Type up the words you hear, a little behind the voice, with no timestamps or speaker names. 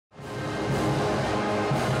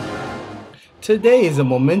Today is a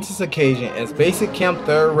momentous occasion as Basic Camp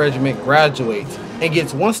 3rd Regiment graduates and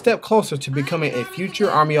gets one step closer to becoming a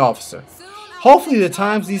future Army officer. Hopefully the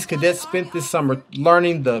times these cadets spent this summer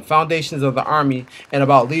learning the foundations of the Army and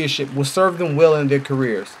about leadership will serve them well in their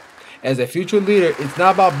careers. As a future leader, it's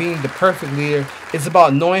not about being the perfect leader, it's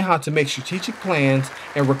about knowing how to make strategic plans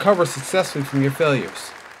and recover successfully from your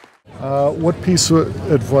failures. What piece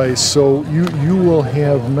of advice? So you will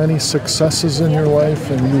have many successes in your life,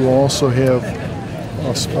 and you will also have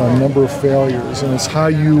a number of failures, and it's how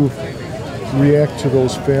you react to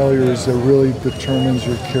those failures that really determines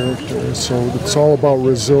your character. So it's all about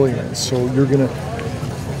resilience. So you're going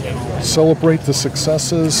to celebrate the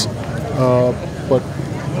successes, but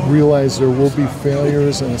realize there will be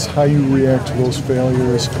failures, and it's how you react to those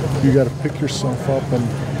failures. You got to pick yourself up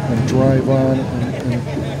and drive on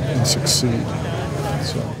and succeed.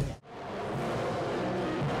 So.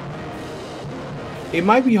 It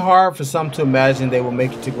might be hard for some to imagine they will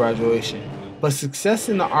make it to graduation, but success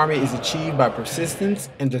in the Army is achieved by persistence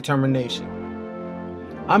and determination.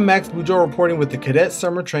 I'm Maxx Boudreaux reporting with the Cadet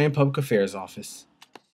Summer Training Public Affairs Office.